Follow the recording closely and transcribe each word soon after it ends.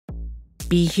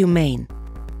Be humane.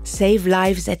 Save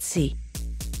lives at sea.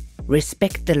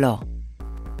 Respect the law.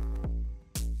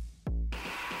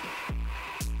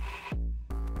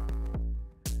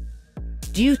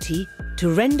 Duty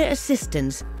to render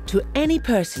assistance to any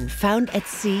person found at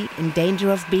sea in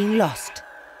danger of being lost.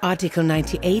 Article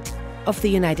 98 of the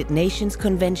United Nations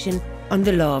Convention on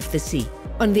the Law of the Sea.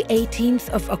 On the 18th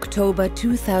of October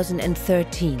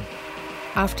 2013,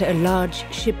 after a large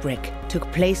shipwreck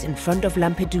took place in front of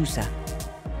Lampedusa,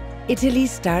 Italy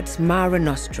starts MARE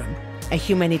Nostrum, a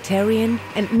humanitarian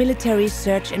and military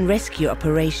search and rescue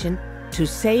operation to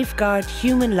safeguard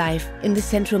human life in the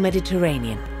central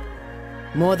Mediterranean.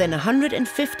 More than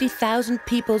 150,000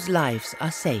 people's lives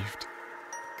are saved.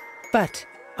 But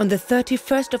on the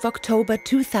 31st of October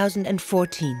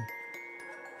 2014,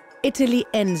 Italy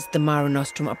ends the MARE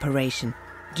Nostrum operation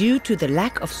due to the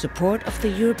lack of support of the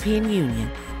European Union.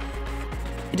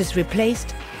 It is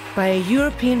replaced by a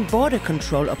European border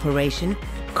control operation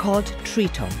called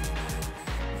Triton.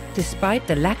 Despite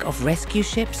the lack of rescue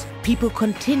ships, people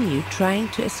continue trying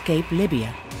to escape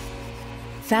Libya.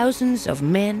 Thousands of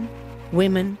men,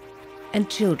 women and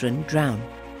children drown.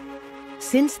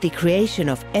 Since the creation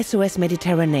of SOS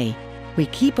Mediterranee, we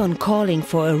keep on calling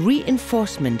for a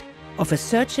reinforcement of a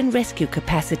search and rescue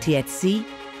capacity at sea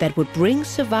that would bring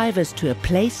survivors to a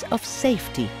place of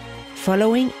safety,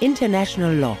 following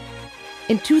international law.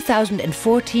 In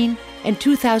 2014 and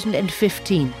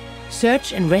 2015,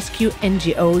 search and rescue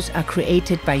NGOs are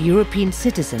created by European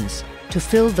citizens to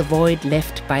fill the void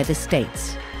left by the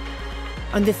states.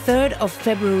 On the 3rd of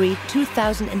February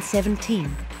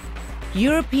 2017,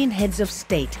 European heads of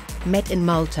state met in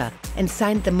Malta and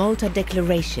signed the Malta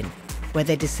Declaration, where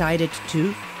they decided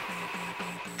to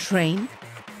train,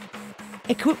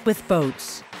 equip with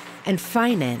boats and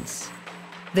finance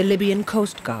the Libyan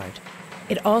Coast Guard.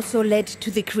 It also led to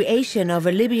the creation of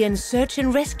a Libyan search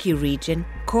and rescue region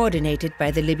coordinated by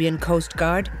the Libyan Coast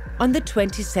Guard on the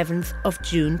 27th of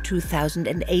June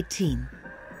 2018.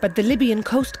 But the Libyan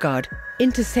Coast Guard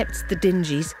intercepts the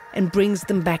dingies and brings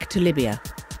them back to Libya,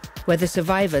 where the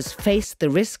survivors face the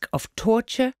risk of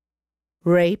torture,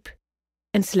 rape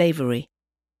and slavery,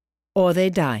 or they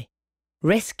die.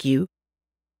 Rescue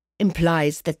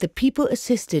implies that the people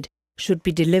assisted should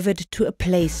be delivered to a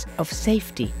place of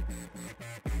safety.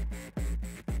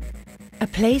 A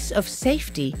place of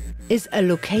safety is a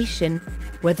location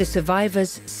where the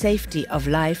survivors' safety of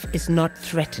life is not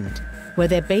threatened, where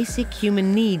their basic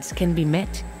human needs can be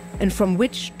met, and from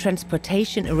which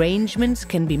transportation arrangements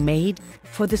can be made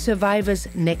for the survivors'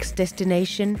 next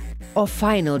destination or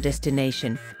final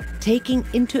destination, taking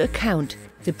into account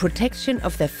the protection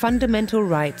of their fundamental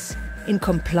rights in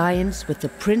compliance with the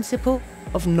principle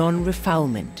of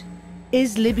non-refoulement.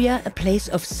 Is Libya a place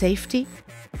of safety?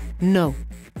 No.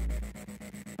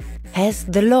 Has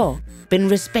the law been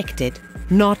respected?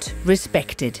 Not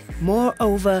respected.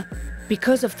 Moreover,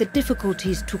 because of the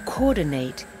difficulties to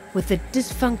coordinate with the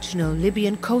dysfunctional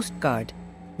Libyan Coast Guard,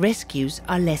 rescues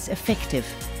are less effective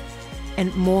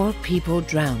and more people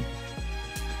drown.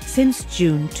 Since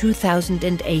June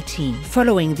 2018,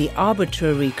 following the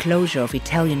arbitrary closure of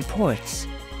Italian ports,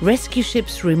 rescue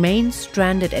ships remain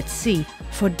stranded at sea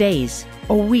for days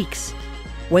or weeks,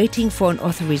 waiting for an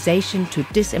authorization to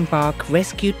disembark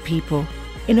rescued people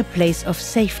in a place of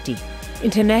safety.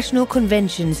 International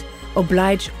conventions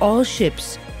oblige all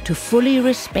ships to fully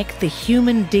respect the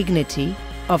human dignity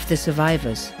of the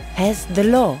survivors. Has the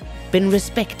law been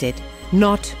respected?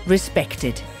 Not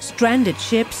respected. Stranded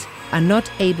ships are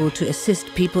not able to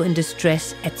assist people in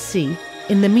distress at sea.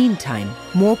 In the meantime,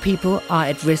 more people are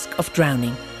at risk of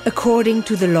drowning. According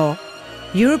to the law,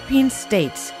 European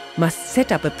states must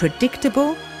set up a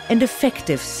predictable and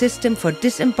effective system for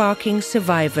disembarking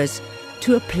survivors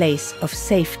to a place of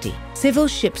safety. Civil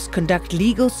ships conduct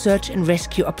legal search and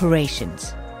rescue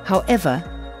operations. However,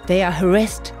 they are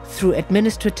harassed through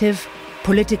administrative,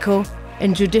 political,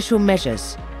 and judicial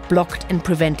measures, blocked and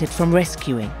prevented from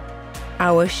rescuing.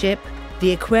 Our ship,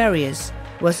 the Aquarius,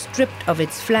 was stripped of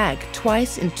its flag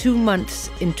twice in 2 months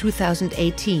in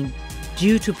 2018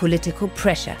 due to political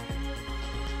pressure.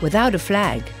 Without a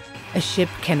flag, a ship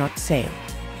cannot sail.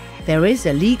 There is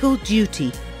a legal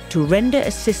duty to render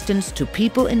assistance to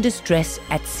people in distress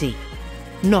at sea.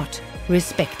 Not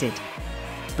respected.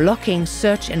 Blocking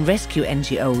search and rescue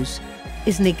NGOs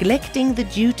is neglecting the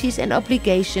duties and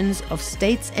obligations of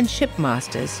states and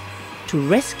shipmasters to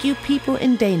rescue people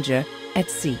in danger at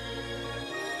sea.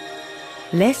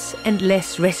 Less and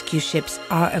less rescue ships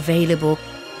are available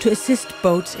to assist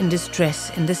boats in distress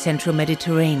in the central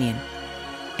Mediterranean,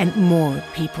 and more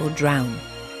people drown.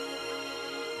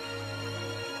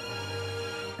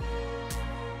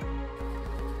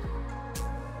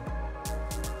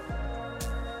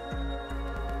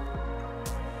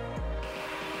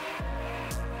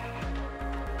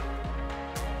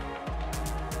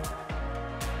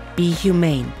 Be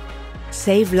humane.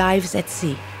 Save lives at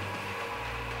sea.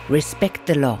 Respect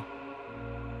the law.